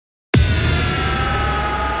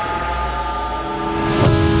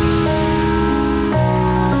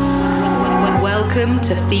Welcome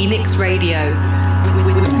to Phoenix Radio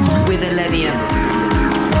with ILLENIUM.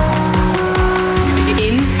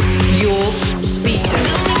 In your speakers.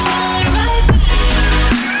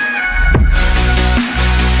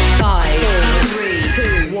 5, 3,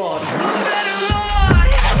 2, 1.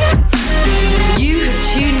 You have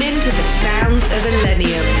tuned into the sound of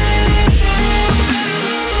ILLENIUM.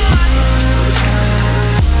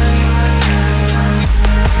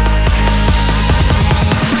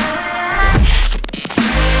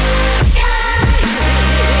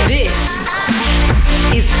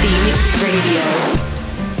 Is Phoenix Radio.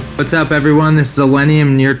 What's up, everyone? This is ILLENIUM,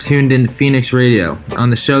 and you're tuned in to Phoenix Radio. On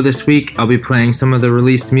the show this week, I'll be playing some of the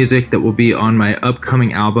released music that will be on my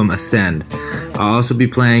upcoming album, Ascend. I'll also be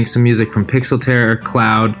playing some music from Pixel Terror,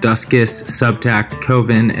 Cloud, Duskus, Subtact,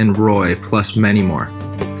 Coven, and Roy, plus many more.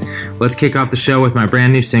 Let's kick off the show with my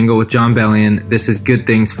brand new single with Jon Bellion. This is Good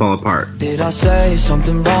Things Fall Apart. Did I say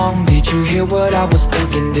something wrong? Did you hear what I was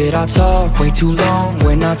thinking? Did I talk way too long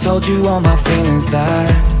when I told you all my feelings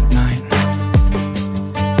that night?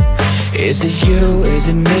 Is it you? Is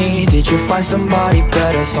it me? Did you find somebody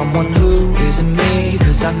better? Someone who isn't me?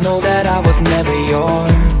 'Cause I know that I was never your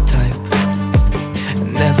type.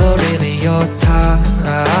 Never really your type.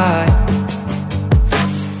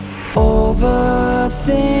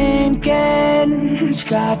 Overthinking's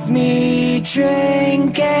got me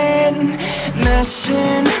drinking,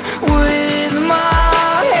 messing with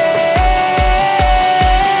my head.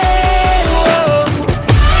 Whoa.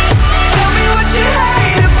 Tell me what you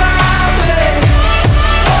hate about me.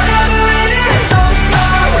 Whatever it is, I'm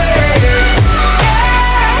sorry.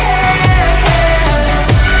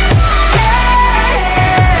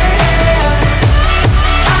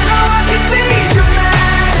 I know I can be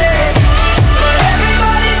dramatic, but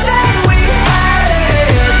everybody said we had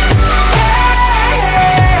it.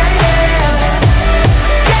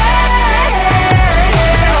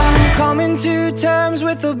 I'm coming to terms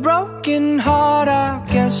with a broken heart. I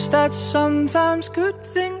guess that sometimes good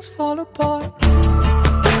things fall apart.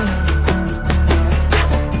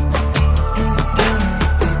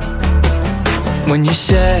 When you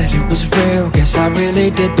said it was real, guess I really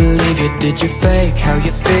did believe you. Did you fake how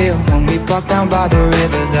you feel when we walked down by the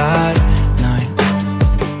river that night?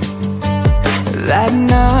 That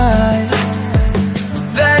night.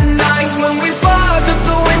 That night when we fogged up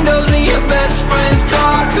the windows in your best friend's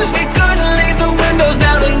car, 'cause we couldn't leave the windows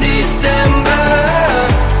down in December.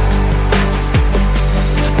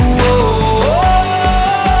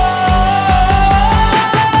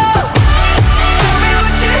 Tell me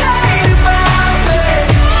what you hate about me.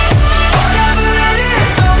 Whatever it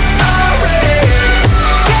is, I'm sorry.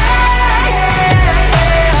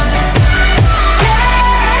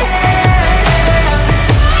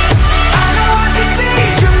 I know I can be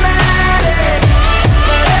dramatic,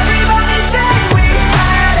 but everybody said we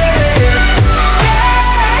had it.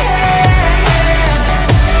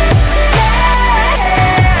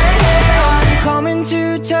 I'm coming to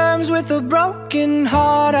terms with a broken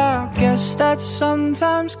heart. I guess that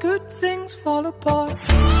sometimes good things fall apart.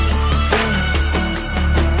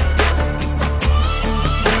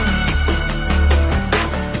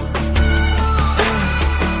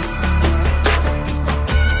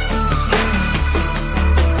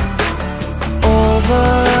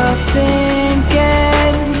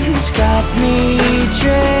 Overthinking's got me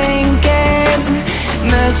drinking,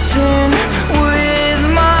 messing with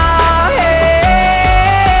my head.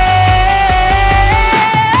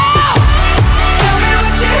 Tell me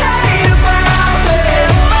what you hate about me.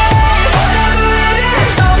 Whatever it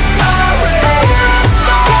is, I'm sorry. I'm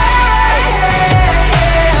sorry.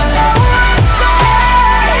 I'm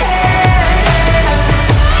sorry.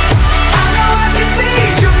 I know I can be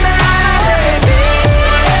dramatic,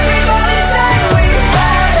 but everybody said we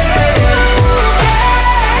had it.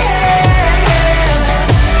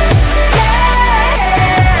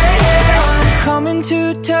 I'm coming to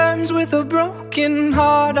terms with a broken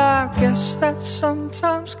heart. I guess that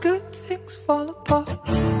sometimes good things fall apart.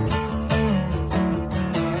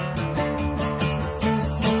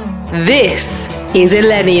 This is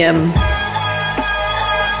ILLENIUM.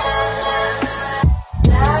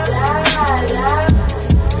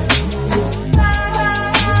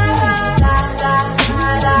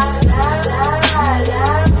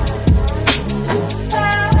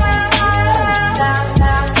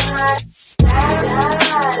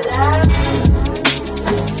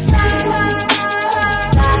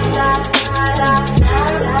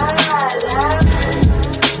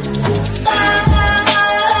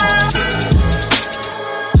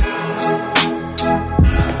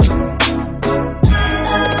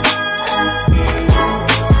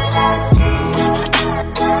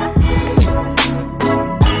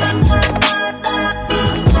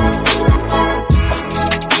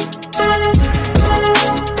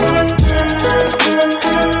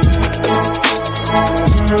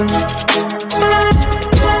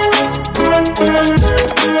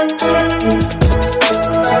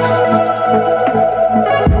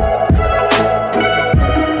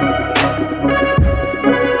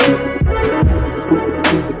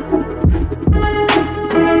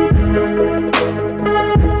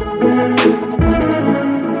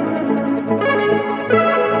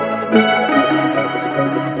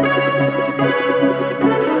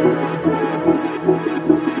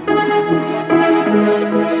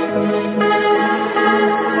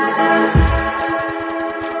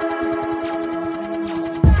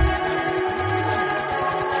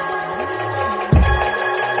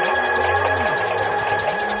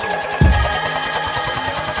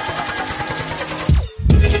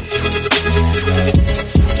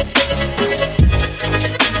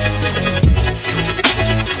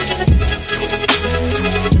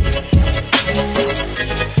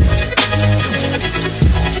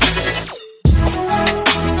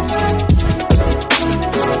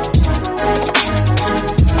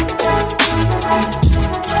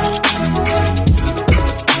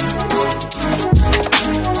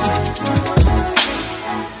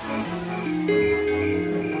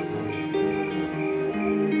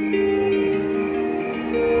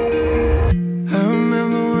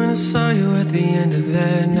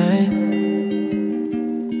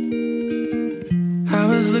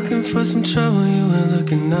 some trouble, you were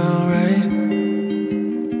looking alright.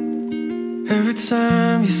 Every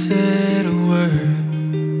time you said a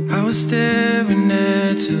word, I was staring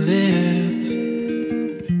at your lips.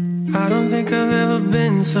 I don't think I've ever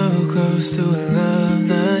been so close to a love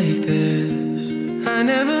like this. I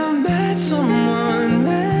never met someone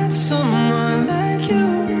like you.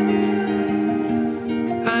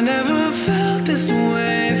 I never felt this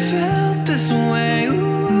way,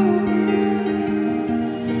 ooh.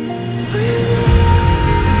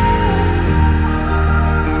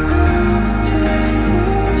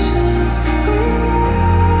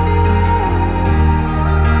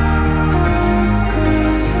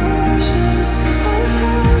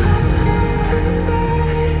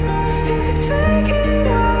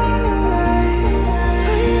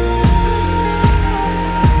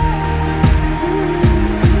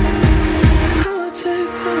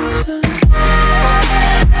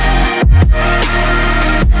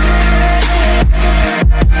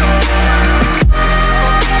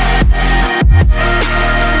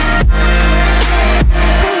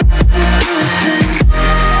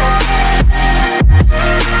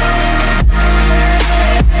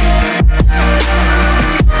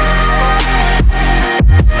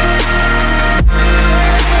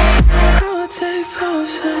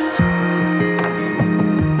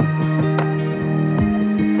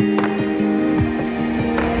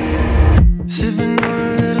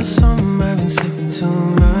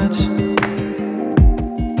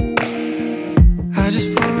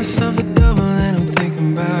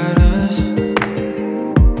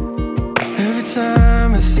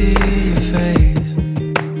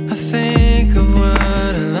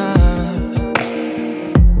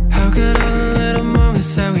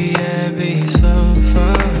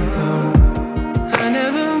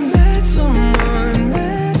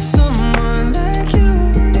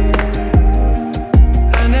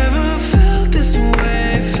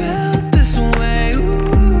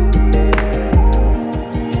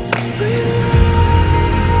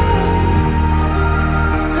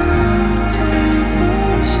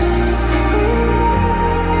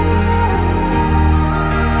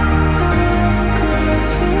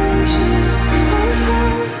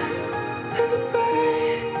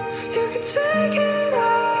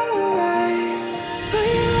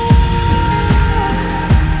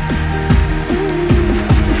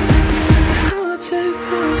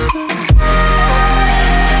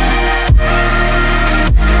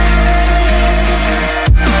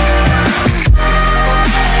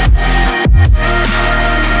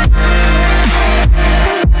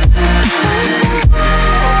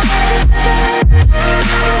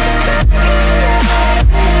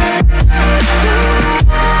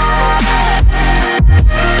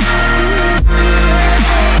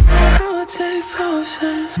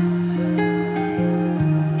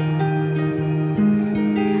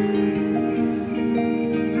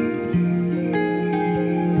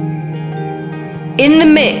 In the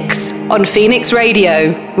mix on Phoenix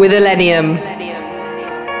Radio with ILLENIUM.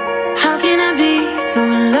 How can I be so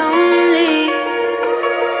lonely?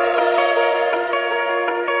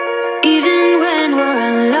 Even when we're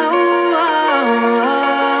alone.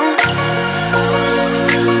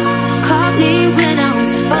 Caught me when I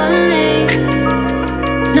was falling.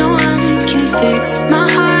 No one can fix my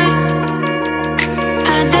heart.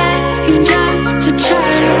 I dare you just to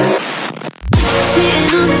try.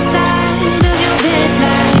 Sitting on the side of your bed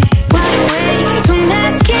like wide awake, I'm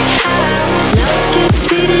asking how. Love gets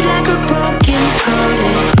faded like a broken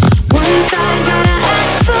promise. One side gotta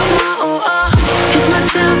ask for more. Pick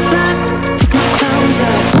myself up, pick my clothes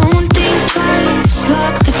up. Won't think twice,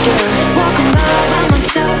 lock the door. Walk about by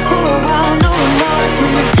myself for a while, no remorse.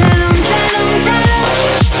 Wanna tell 'em, tell 'em, tell 'em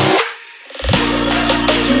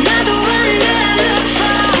you're not the one that I look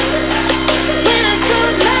for. When I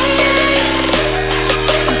close my eyes,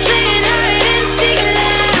 I'm playing hide and seek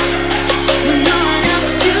loud with no one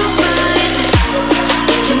else to find.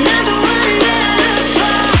 You're not the one that I look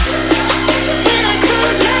for. When I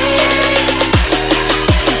close my eyes,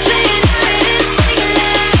 I'm playing hide and seek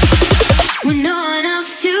loud with no one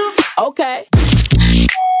else to find. Okay.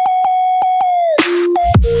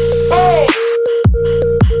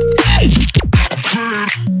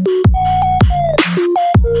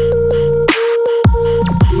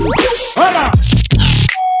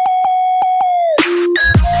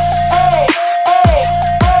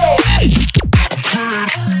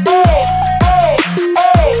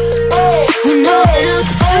 With no one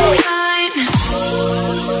else to find.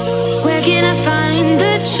 Where can I find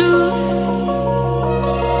the truth?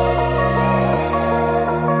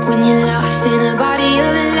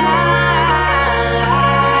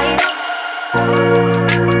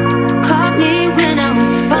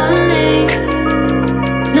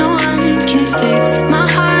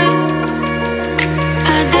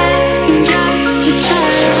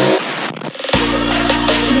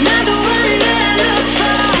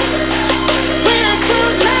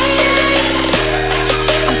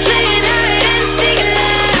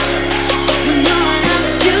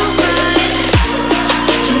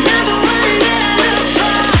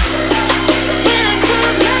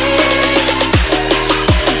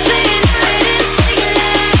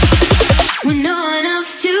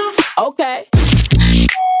 Okay.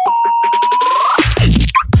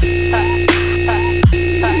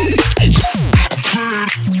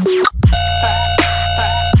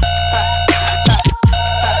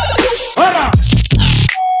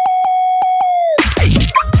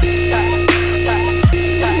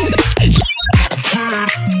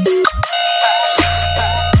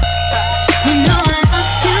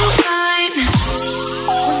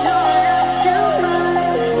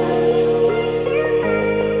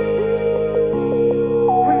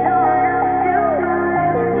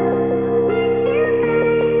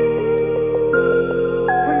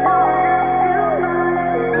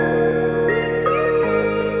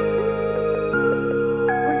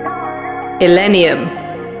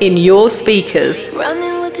 ILLENIUM in your speakers.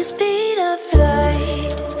 Running with the speed of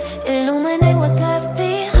light, illuminate what's left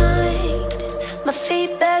behind. My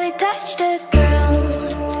feet barely touch the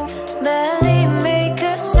ground, barely make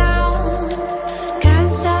a sound. Can't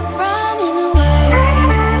stop running away.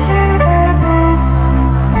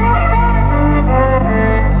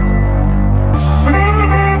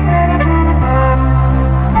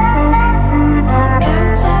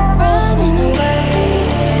 Can't stop running away.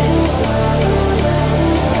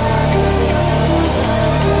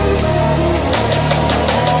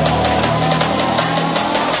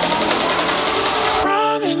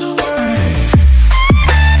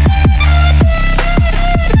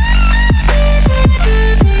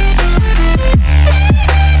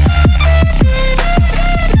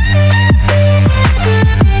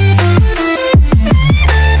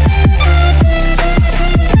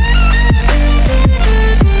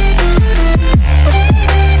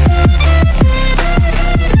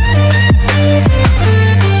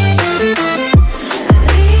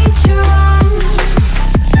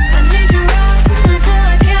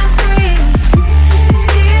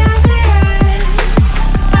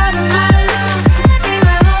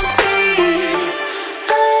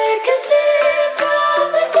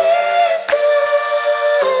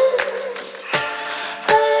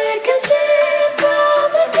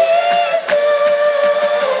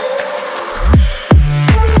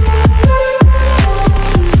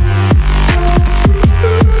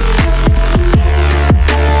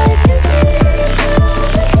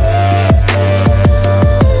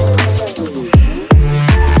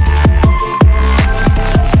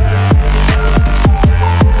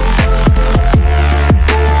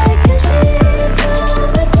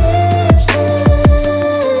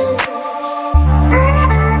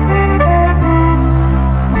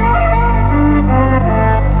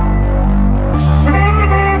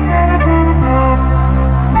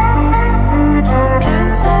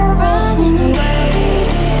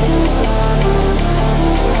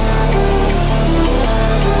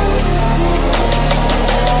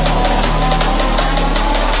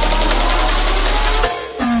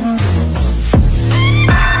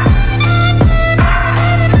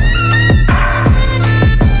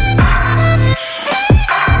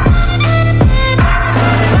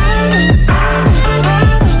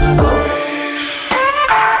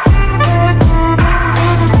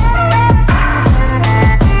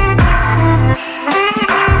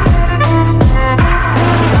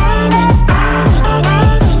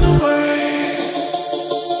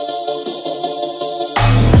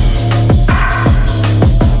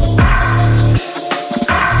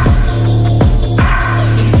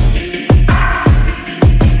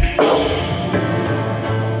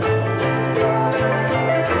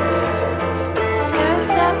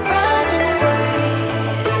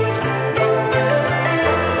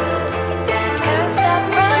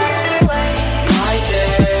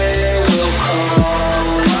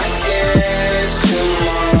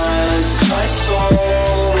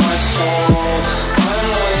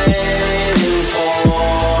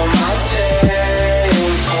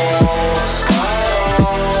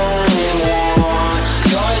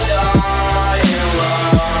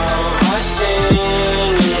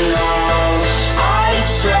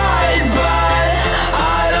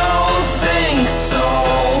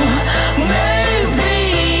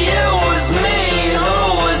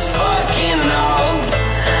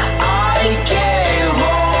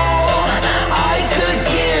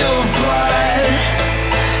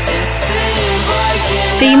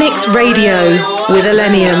 Phoenix Radio with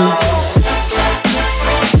ILLENIUM.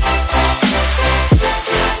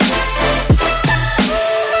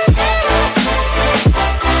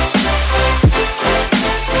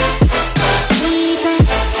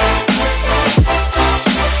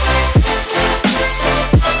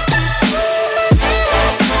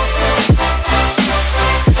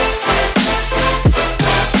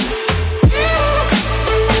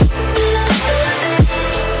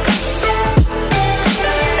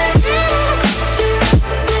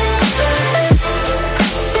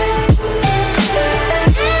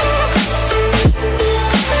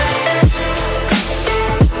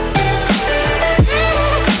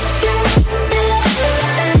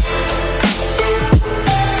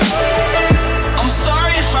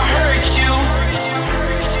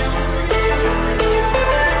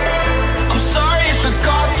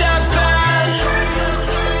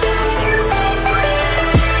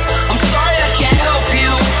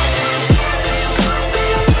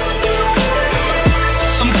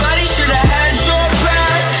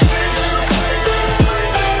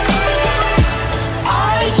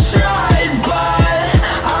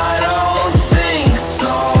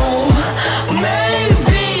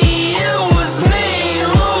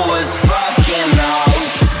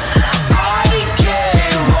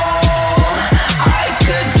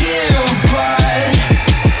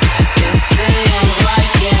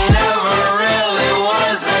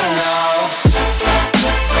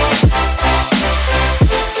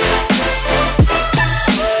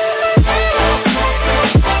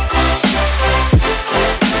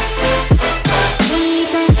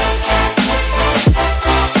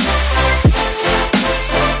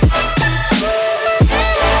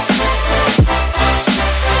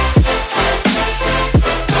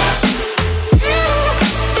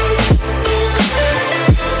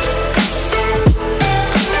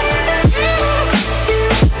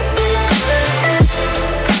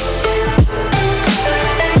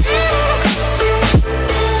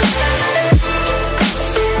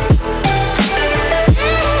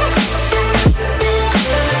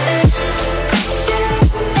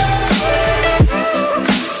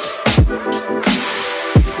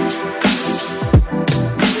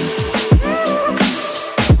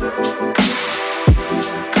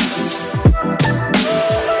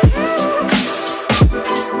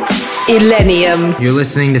 ILLENIUM. You're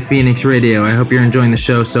listening to Phoenix Radio. I hope you're enjoying the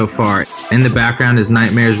show so far. In the background is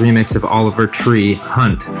Nightmare's remix of Oliver Tree,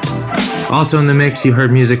 Hunt. Also in the mix, you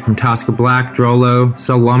heard music from Tosca Black, Drolo,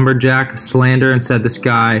 So Lumberjack, Slander and Said the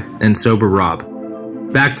Sky, and Sober Rob.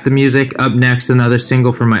 Back to the music. Up next, another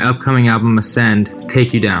single from my upcoming album Ascend,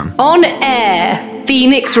 Take You Down. On air,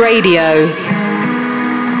 Phoenix Radio.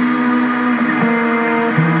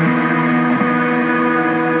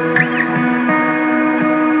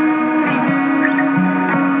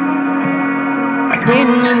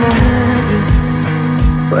 Didn't mean to hurt you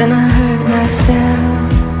when I hurt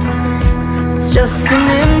myself. It's just an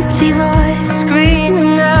empty voice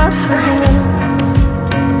screaming out for help.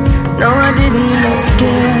 No, I didn't mean to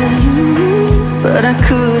scare you, but I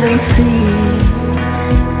couldn't see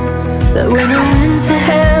that when I went to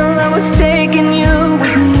hell I was taking you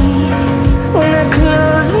with me. When I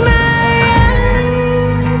close my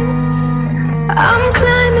eyes, I'm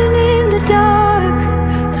climbing in the dark,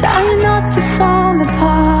 trying not to fall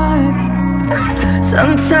apart.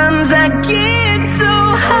 Sometimes I get so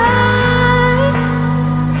high,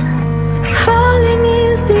 falling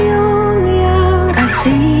is the only out I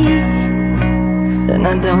see. And I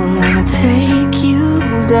don't wanna take you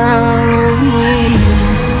down with me.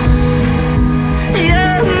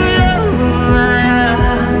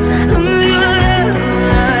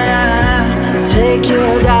 Take you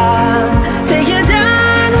down, take you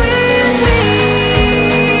down with me.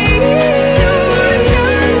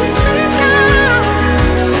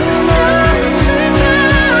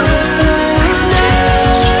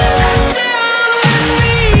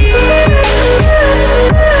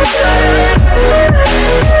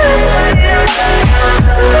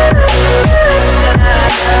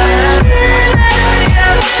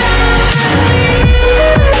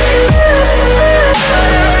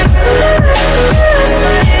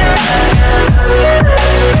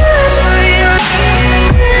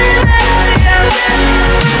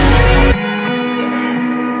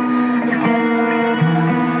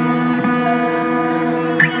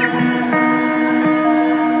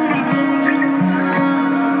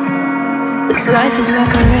 This life is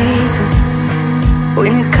like a razor,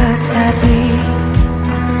 when it cuts I bleed.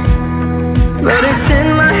 But it's in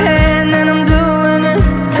my hand and I'm doing it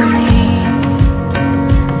to me.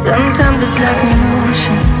 Sometimes it's like an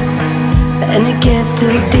ocean, and it gets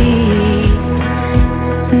too deep,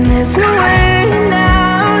 and there's no way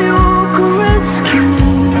now you can rescue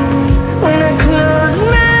me. When I close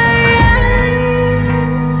my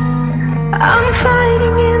eyes, I'm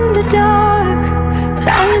fighting in the dark,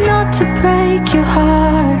 trying not to break your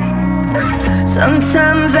heart.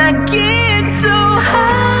 Sometimes I get so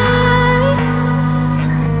high,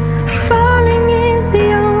 falling is the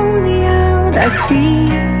only out I see.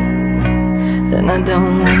 And I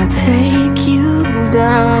don't wanna take you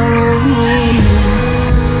down with me.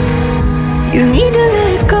 You need to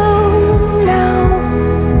let go now,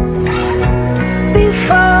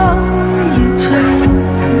 before you drown.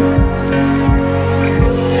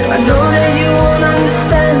 I know that you won't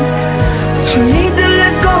understand, but you need to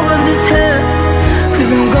let go of this hand,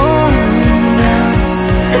 'cause I'm going down,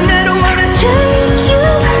 and I don't wanna take you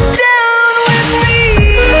down with me.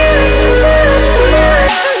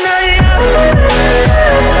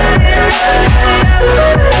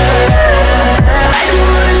 I don't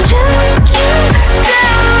wanna take you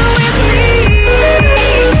down with me.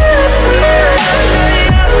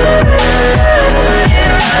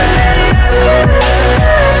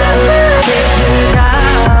 Take you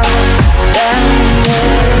down, down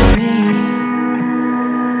with me.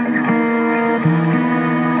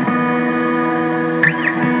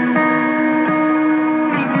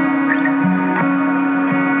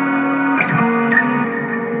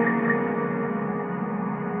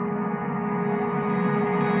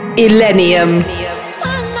 ILLENIUM.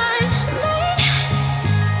 On my way,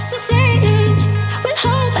 succeeded with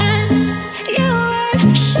hope, and you were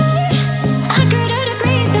sure I couldn't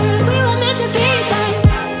agree that we were meant to be. But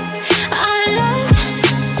our love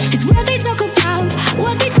is what they talk about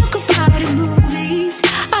in movies.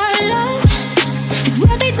 Our love is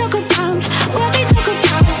what they talk about,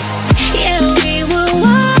 Yeah, we were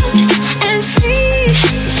wild and free,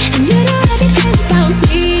 and you know everything about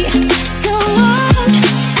me. So wild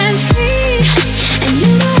and free,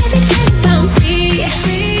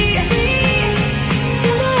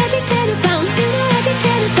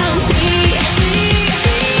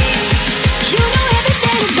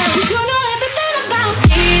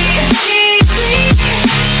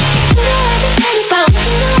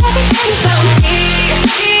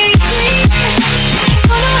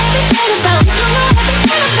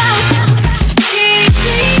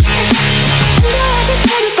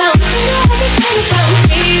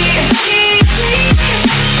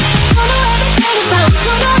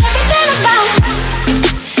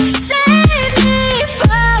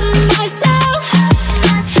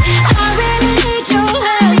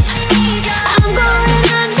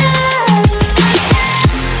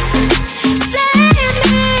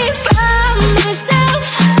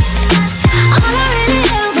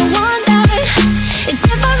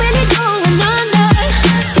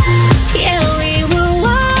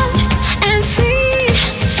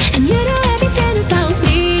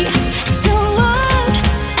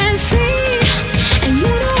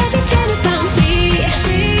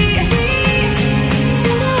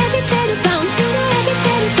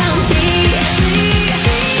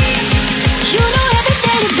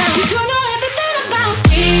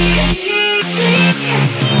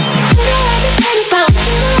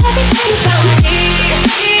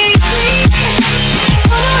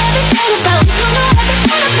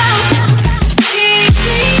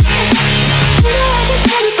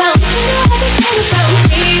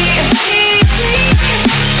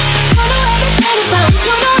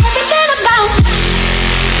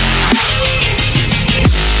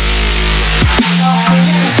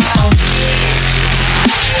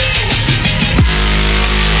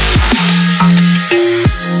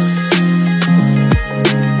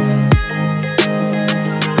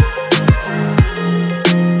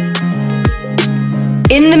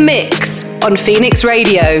 In the mix on Phoenix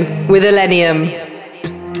Radio with ILLENIUM.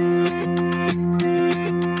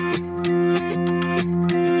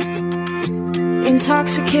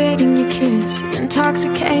 Intoxicating your kiss,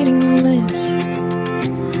 intoxicating your lips.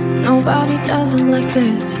 Nobody does it like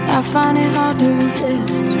this. I find it hard to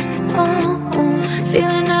resist.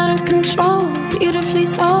 Feeling out of control, beautifully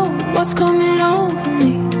so. What's coming over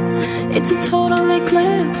me? It's a total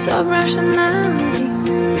eclipse of rationality.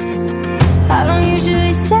 I don't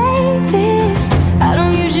usually say this, I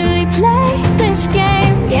don't usually play this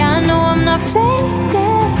game. Yeah, I know I'm not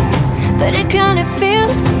faded, but it kinda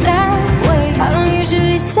feels that way. I don't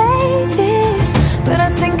usually say this, but I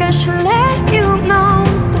think I should let you know.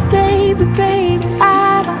 But baby, baby,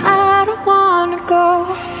 I don't wanna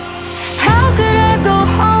go. How could I go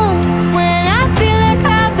home when I feel like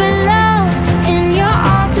I belong? In your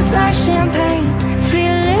arms it's like champagne,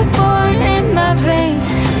 feel it pouring in my veins.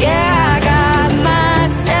 Yeah, I got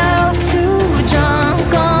myself too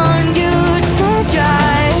drunk on you to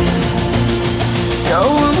drive, so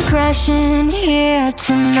I'm crashing here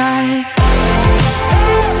tonight.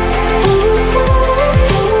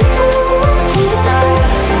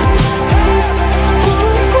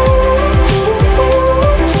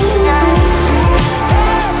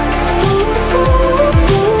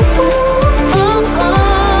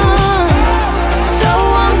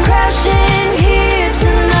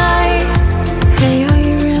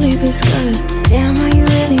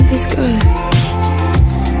 Good.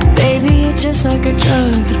 Baby, it's just like a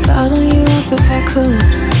drug. I'd bottle you up if I could.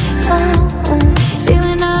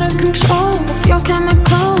 Feeling out of control of your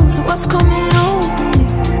chemicals. What's coming over me?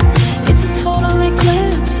 It's a total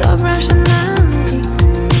eclipse of rationality.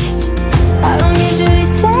 I don't usually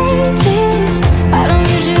say this, I don't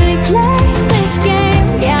usually play this game.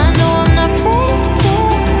 Yeah, I know I'm not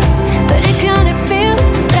faded, but it kinda feels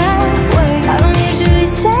that way. I don't usually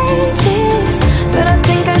say this, but I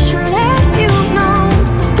think I should let you know.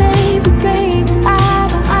 Baby, baby,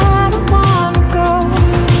 I don't wanna go.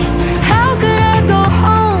 How could I go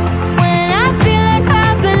home when I feel like I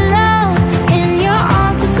belong? In your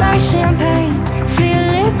arms it's like champagne, feel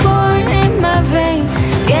it pouring in my veins.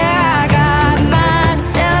 Yeah, I got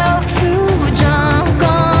myself too drunk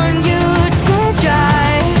on you to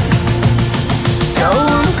drive, so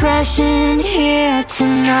I'm crashing here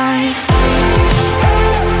tonight.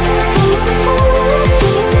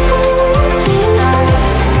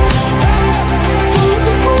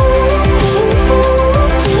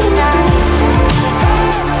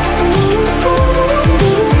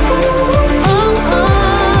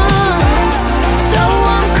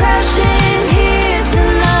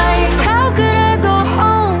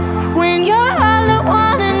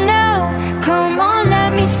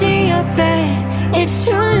 It's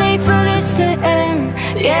too late for this to end.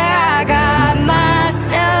 Yeah, I got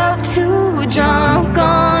myself too drunk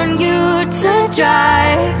on you to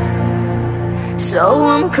drive, so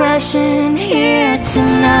I'm crashing here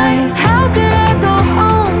tonight. How could I go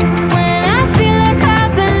home when I feel like I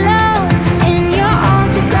belong? In your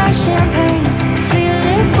arms it's like champagne, feel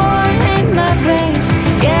it pouring in my veins.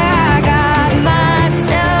 Yeah, I got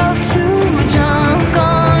myself too drunk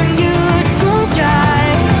on you to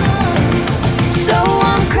drive, so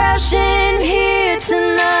I'm crashing here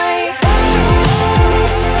tonight.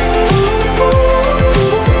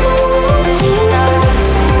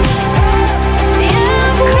 Yeah,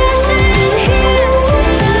 I'm crashing here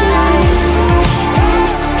tonight.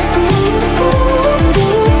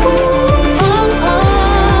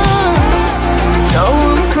 So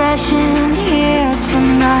I'm crashing here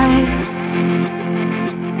tonight.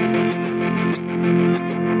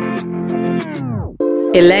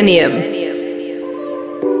 ILLENIUM.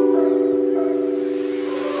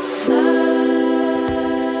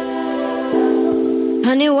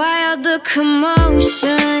 Honey, why all the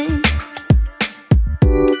commotion?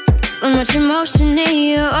 So much emotion in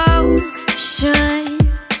your ocean.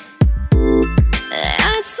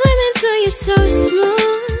 I'd swim into you so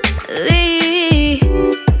smoothly,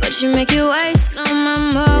 but you make it waste on my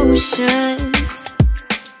emotions.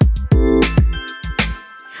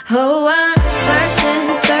 Oh, I'm searching,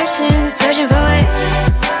 searching, searching for it,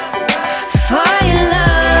 for your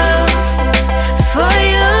love, for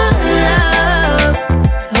your love.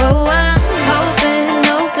 Oh, I'm hoping,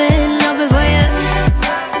 hoping, hoping for you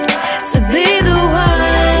to be the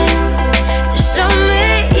one to show me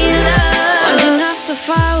love. Wandering off so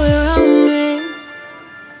far, we're roaming,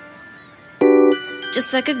 just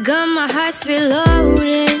like a gun, my heart's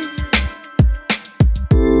reloading.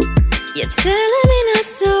 You're telling me not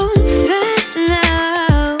so fast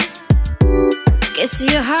now. Guess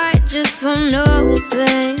your heart just won't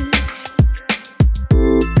open.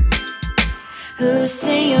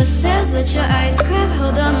 Loosen yourselves, let your eyes grab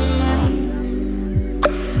hold on mine.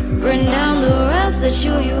 Burn down the walls that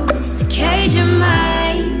you used to cage your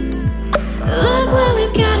mind. Look what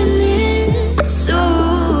we've gotten into.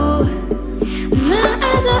 My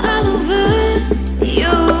eyes are all over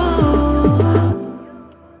you.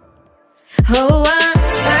 Oh, I'm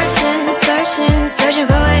searching, searching, searching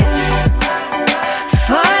for it.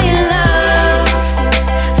 For your love,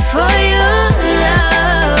 for your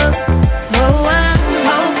love. Oh, I'm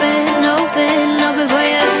hoping, hoping, hoping for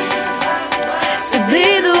you to be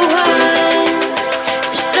the one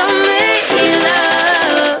to show me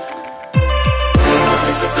love.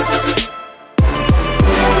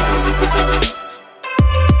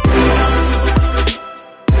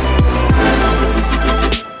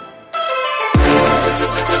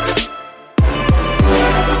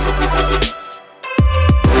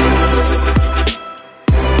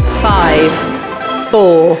 5,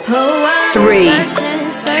 4, 3,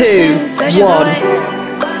 2, 1.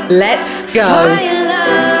 Let's go. For your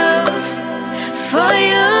love, for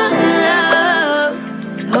your love.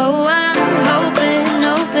 Oh, I'm hoping,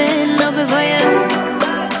 hoping, hoping for you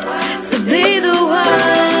to be the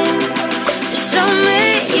one to show me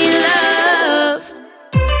love.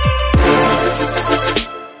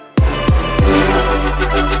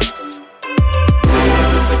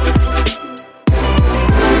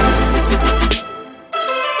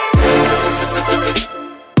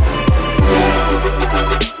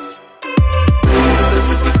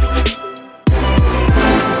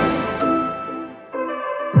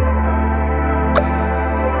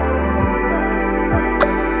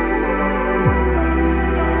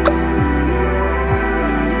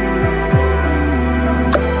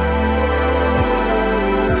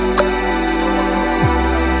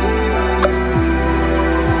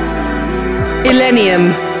 ILLENIUM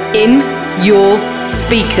in your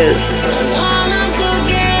speakers. Wanna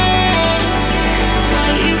forget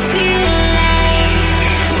what you feel like,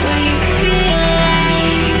 what you feel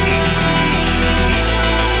like.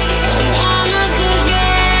 Wanna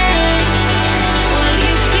forget what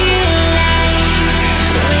you feel like,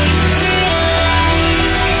 what you feel like.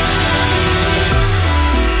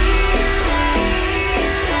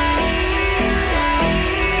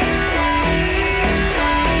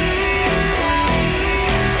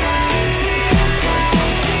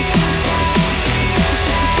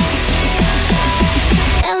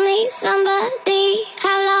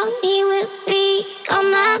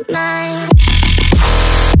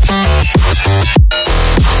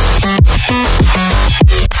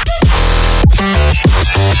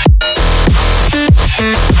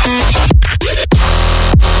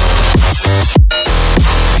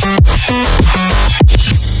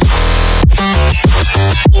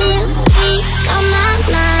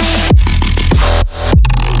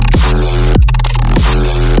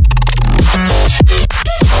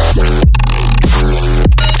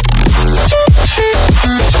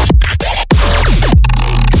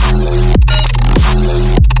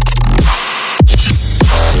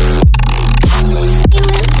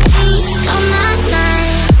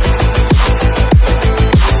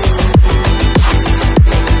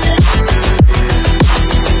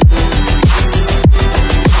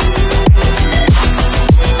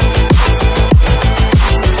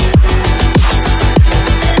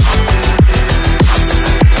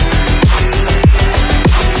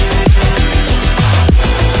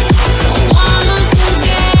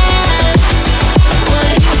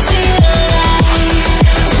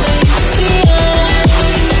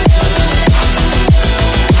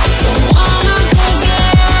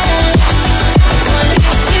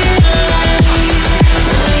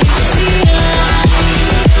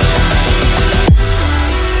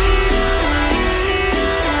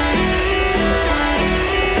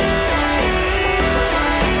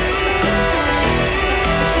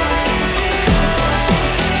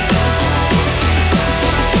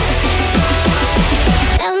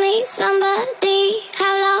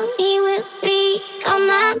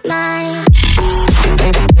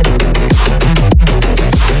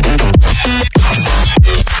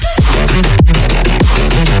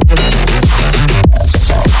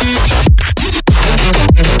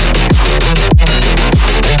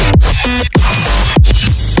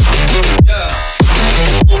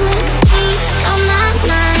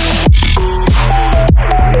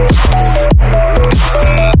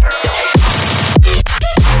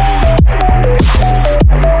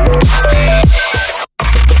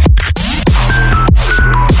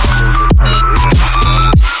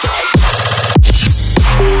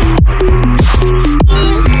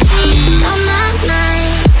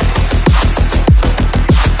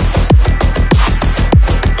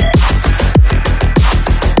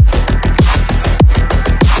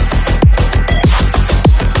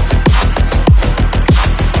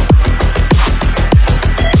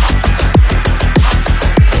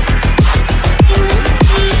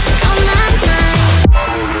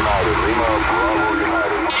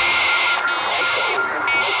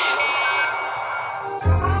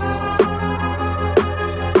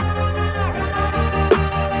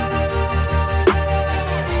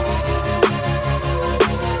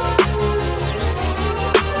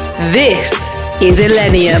 This is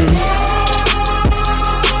ILLENIUM.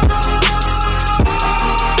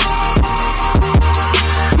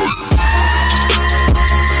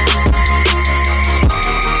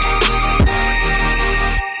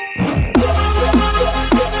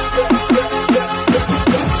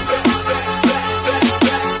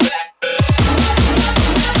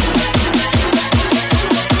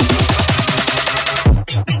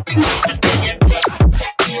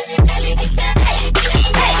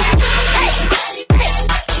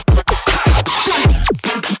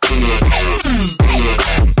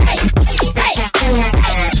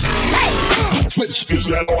 Is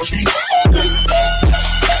that all she?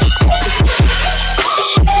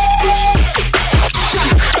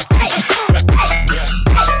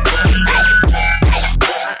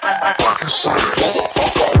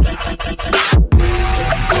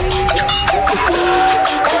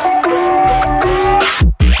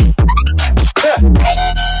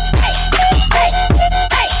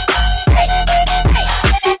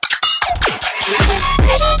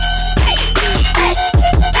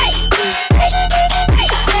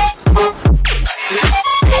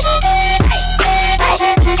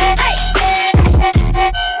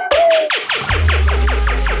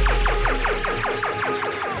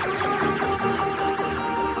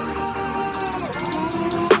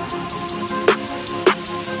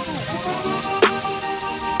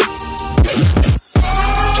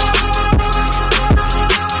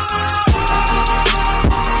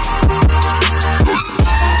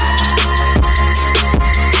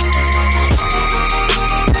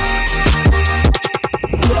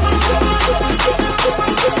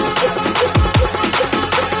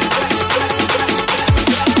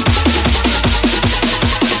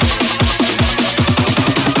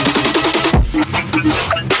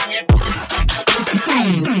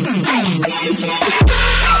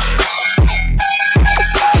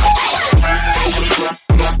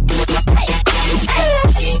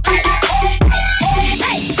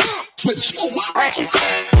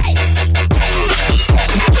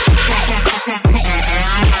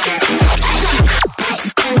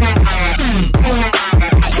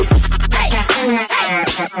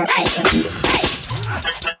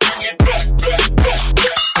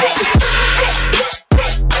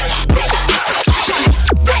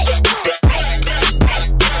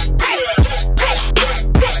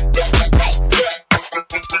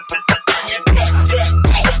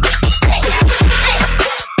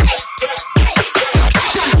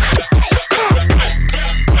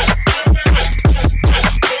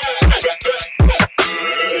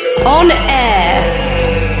 On air,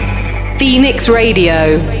 Phoenix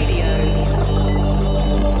Radio.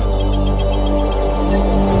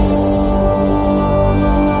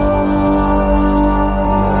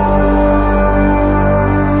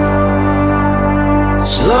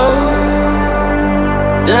 Slow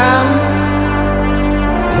down,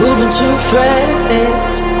 moving too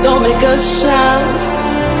fast. Don't make a sound.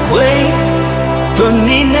 Wait for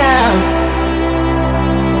me now.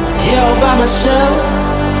 Here all by myself,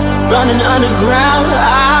 running underground.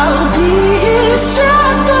 I'll be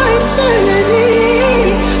inside for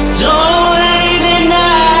eternity. Don't leave me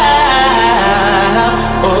now.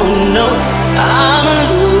 Oh no, I'm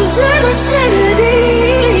losing my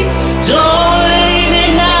sanity. Don't leave me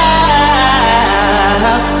now.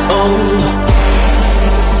 Oh no.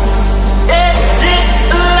 Exit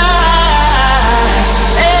life,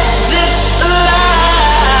 exit life,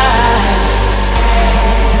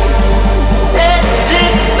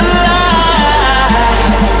 exit life, exit life,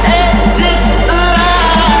 exit life.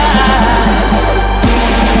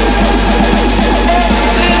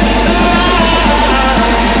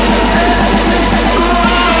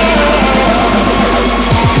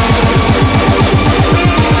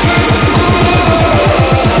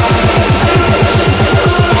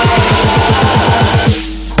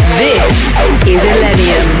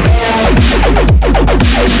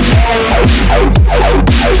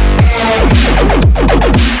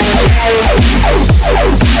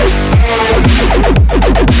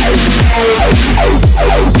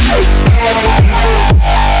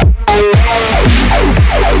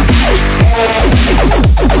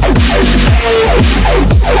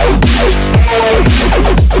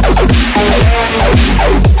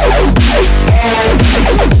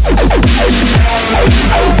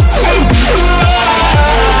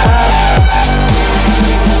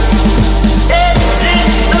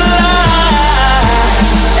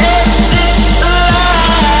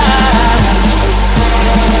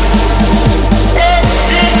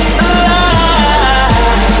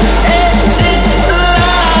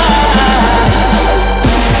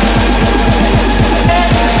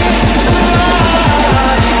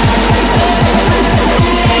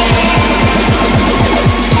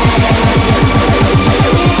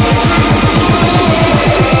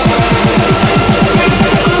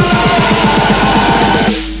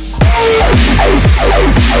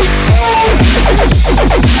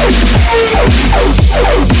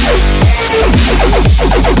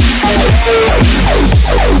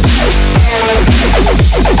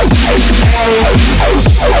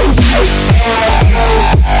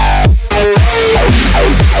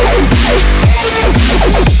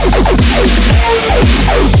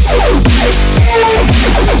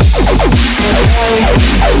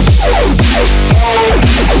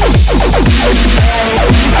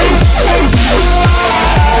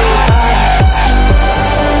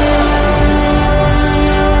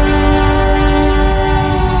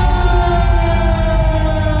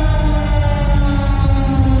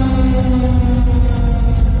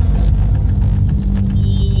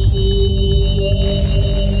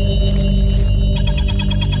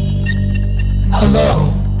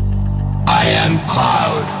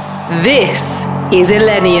 This is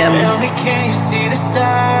ILLENIUM. Tell me, can you see the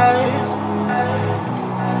stars?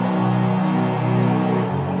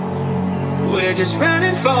 We're just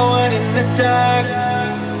running forward in the dark.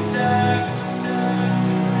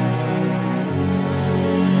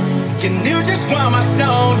 You knew just what my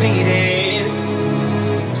soul needed.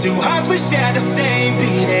 Two hearts, we share the same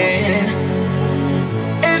beating.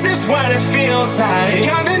 Is this what it feels like?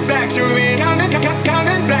 Coming back to real, coming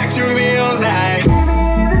back to real life.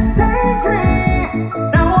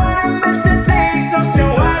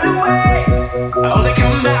 Only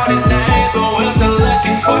come out at night, but we're still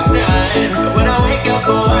looking for a sign. When I wake up,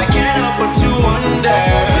 oh, I can't help but to wonder,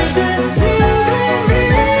 is this even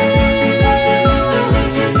real?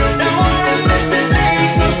 Now I'm missing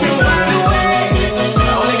things, so still wide awake.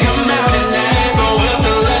 Only come out at night, but we're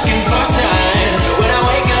still looking for a sign. When I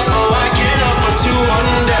wake up, oh, I can't help but to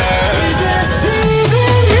wonder, is this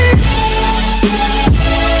even real?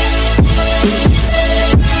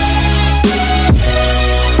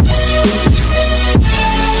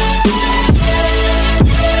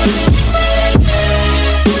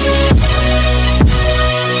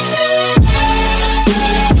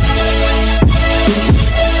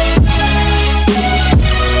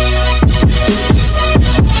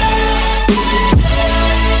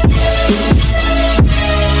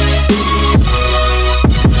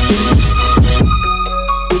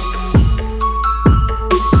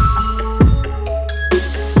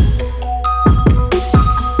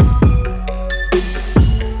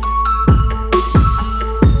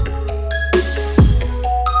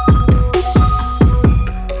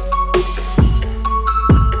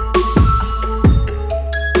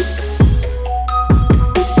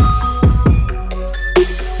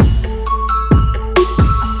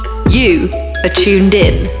 You are tuned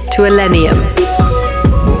in to ILLENIUM.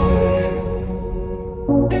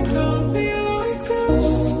 It can't be like this.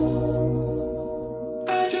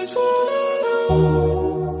 I just wanna know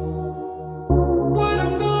what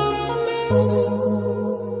I'm gonna miss.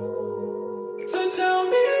 So tell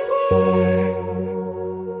me why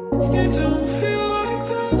you don't feel like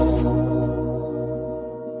this.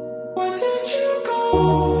 Where did you go?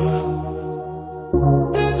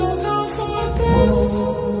 There's no time for this.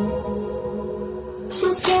 So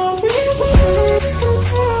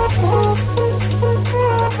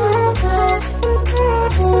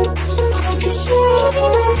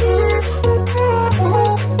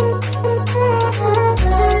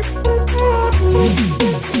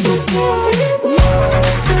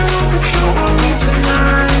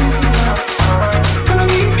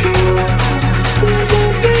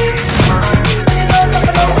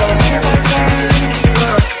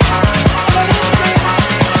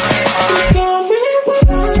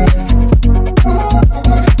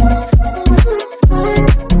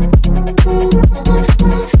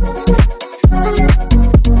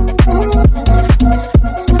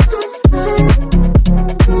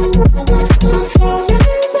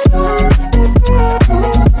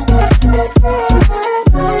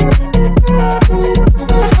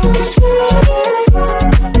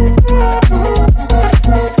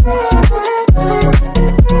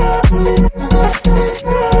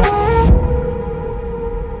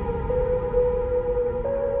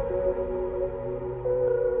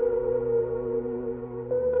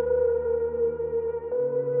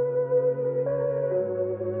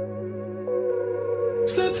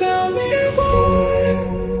tell me why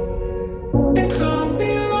it can't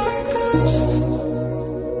be like this.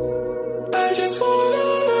 I just wanna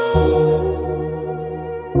know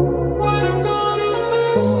what I'm gonna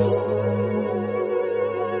miss.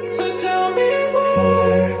 So tell me why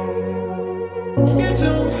you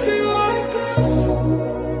don't feel like this.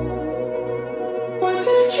 Where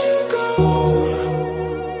did you go?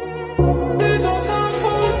 There's no time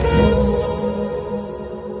for this.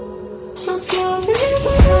 So tell me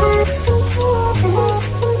why.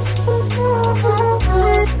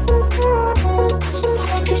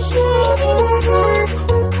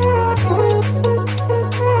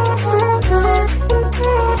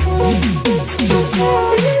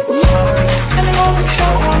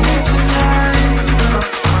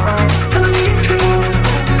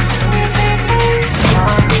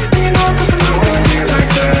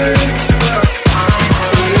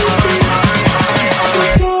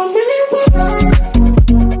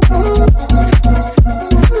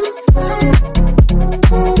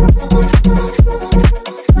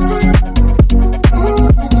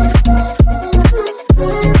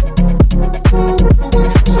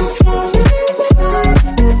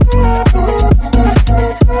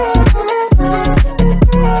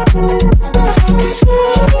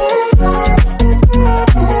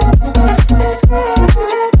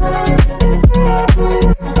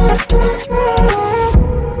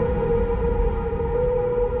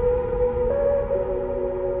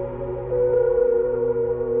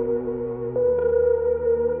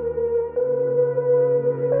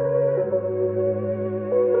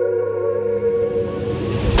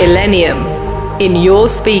 ILLENIUM in your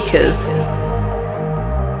speakers.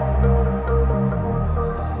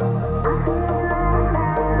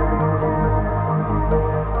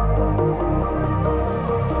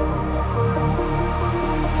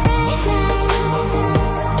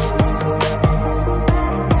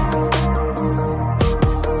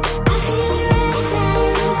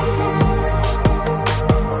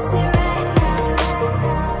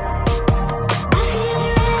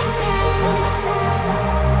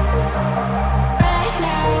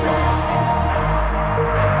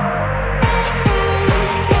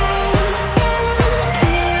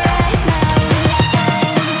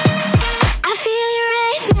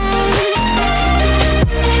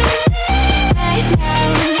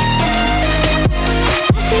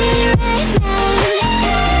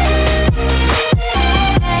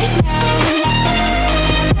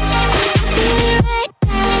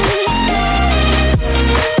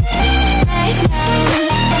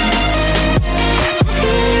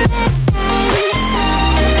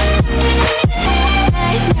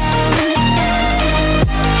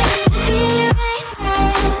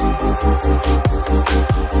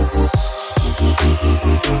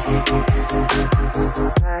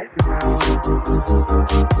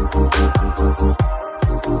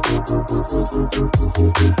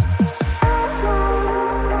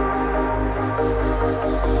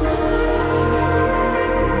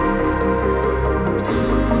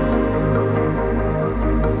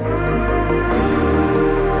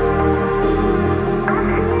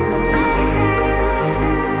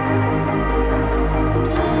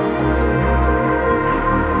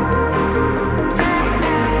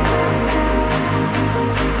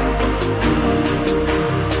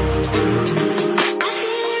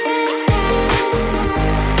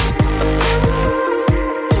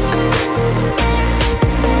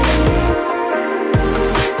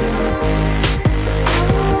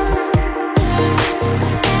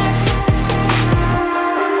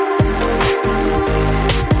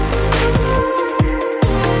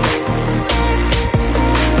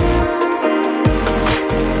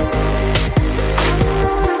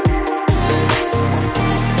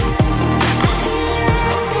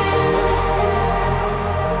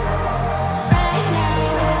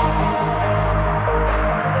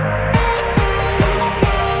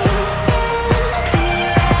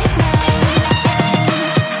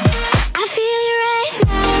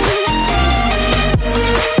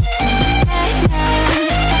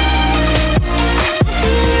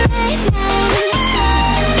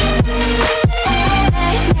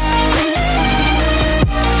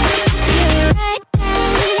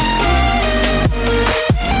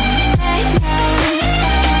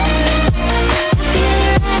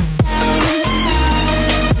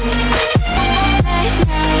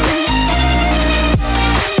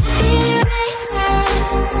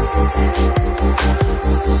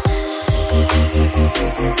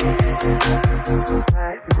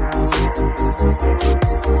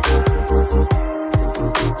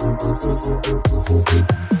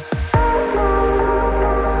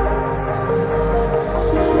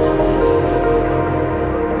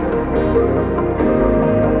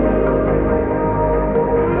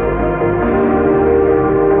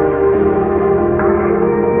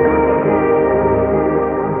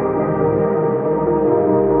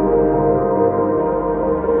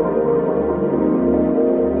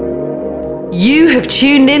 You have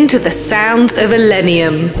tuned into the sounds of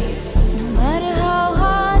ILLENIUM. No matter how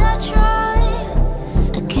hard I try,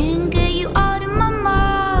 I can't get you out of my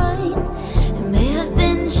mind. It may have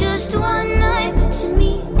been just one night, but to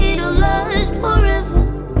me it'll last forever.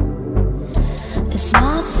 It's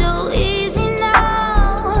not so easy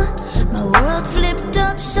now. My world flipped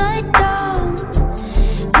upside down.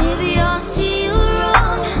 Maybe I'll see you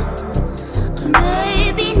around, or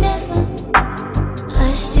maybe never.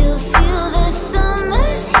 I still feel the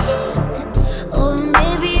summer's heat, or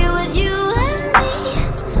maybe it was you and me.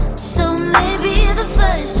 So maybe the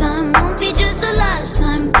first time won't be just the last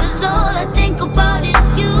time, 'cause all I think about is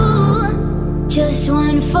you. Just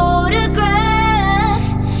one photograph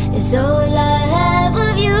is all I have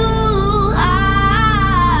of you.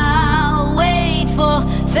 I'll wait for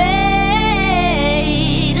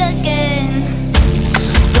fate again,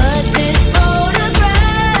 but this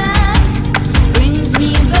photograph brings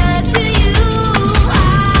me back to you.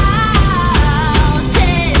 I'll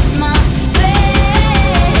test my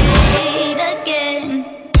fate again.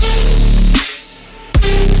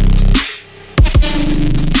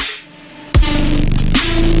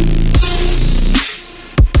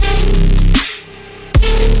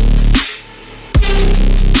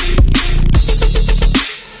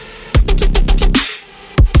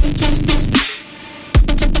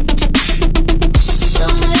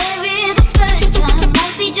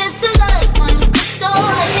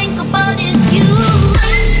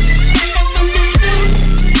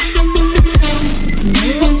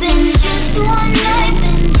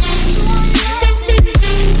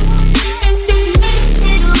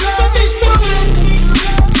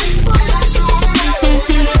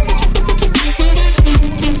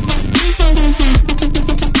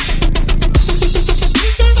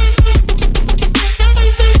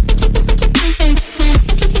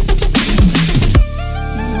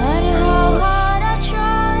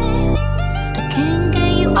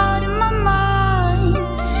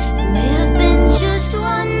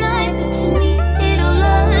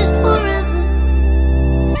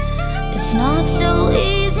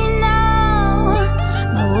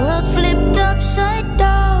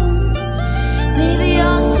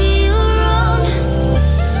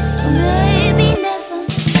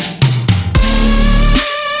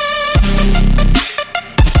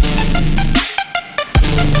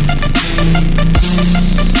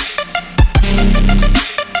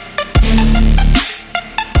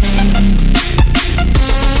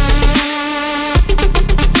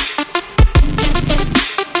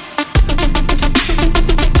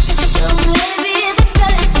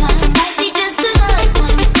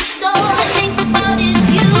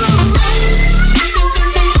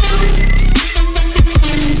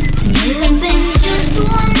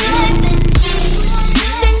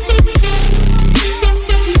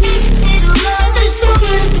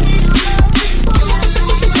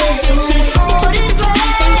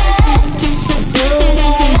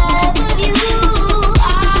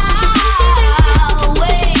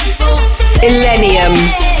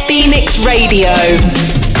 Illenium, Phoenix Radio.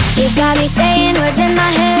 You got me saying words in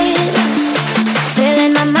my head,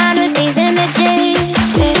 filling my mind with these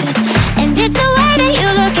images, yeah. And it's the way that you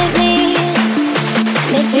look at me,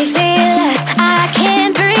 makes me feel like I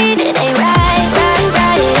can't breathe. It ain't right, right,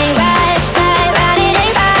 right, it ain't right, right, right, it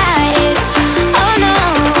ain't right. Oh no,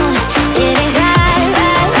 it ain't right,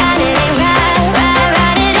 right, right, it ain't right, right,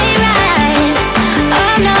 right, it ain't right.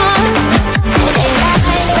 Oh no, it ain't right,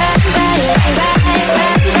 right, right, it ain't right,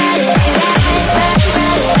 right, right, it ain't right, right,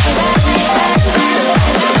 right, it ain't right.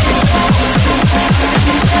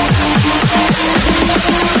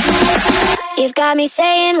 You've got me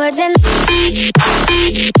saying words in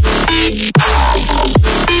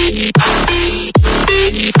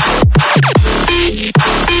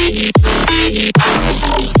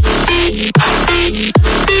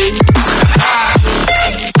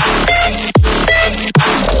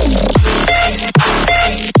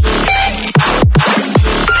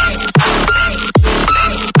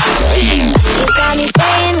You've got me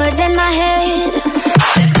saying words in my head.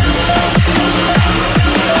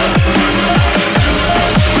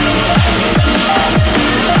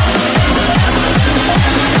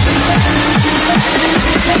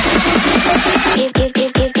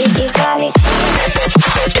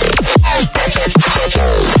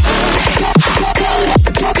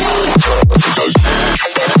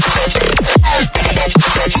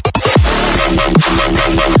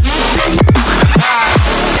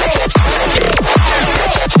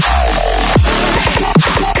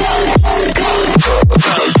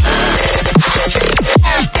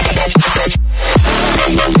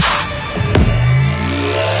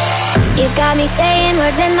 You've got me saying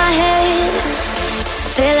words in my head,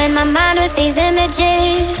 filling my mind with these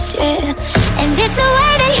images, yeah. And it's the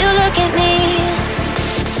way that you look at me,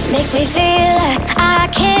 makes me feel like I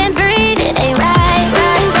can't breathe. It ain't right,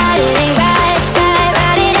 right, right, it ain't right, right,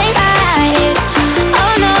 right, it ain't right.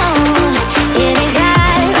 Oh no, it ain't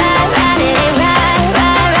right, right, right, it ain't right,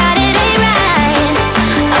 right, right, it ain't right.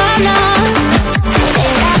 Oh no, it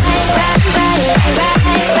ain't right, right, right, it ain't right,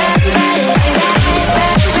 right, right, it ain't right,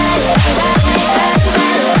 right, right, it ain't right.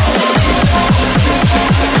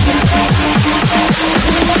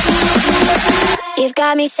 You've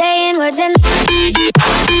got me saying words in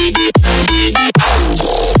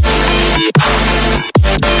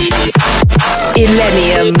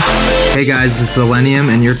Illenium. Hey guys, this is Illenium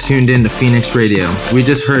and you're tuned in to Phoenix Radio. We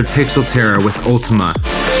just heard Pixel Terra with Ultima.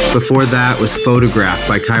 Before that was Photograph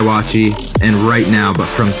by Kaiwachi and Right Now but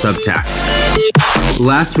from Subtact.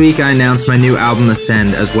 Last week I announced my new album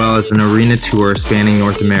Ascend as well as an arena tour spanning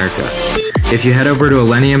North America. If you head over to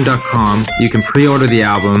ILLENIUM.com, you can pre-order the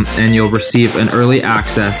album and you'll receive an early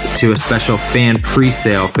access to a special fan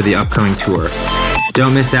pre-sale for the upcoming tour.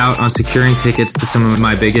 Don't miss out on securing tickets to some of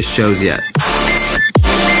my biggest shows yet.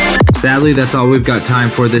 Sadly, that's all we've got time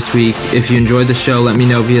for this week. If you enjoyed the show, let me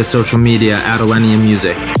know via social media at ILLENIUM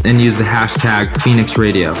Music and use the hashtag Phoenix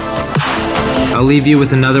Radio. I'll leave you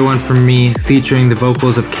with another one from me featuring the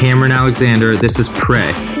vocals of Cameron Alexander. This is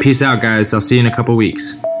Pray. Peace out, guys. I'll see you in a couple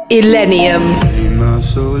weeks. Illenium. Lay my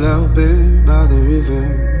soul out there by the river.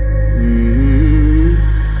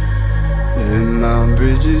 Let my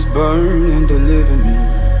bridges burn and deliver me.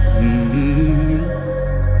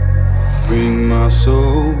 Bring my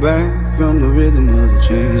soul back from the rhythm of the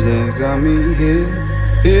chains that got me here.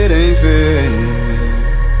 It ain't fair,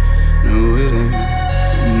 no it ain't.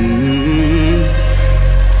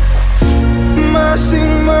 Mercy,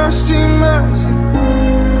 mercy, mercy.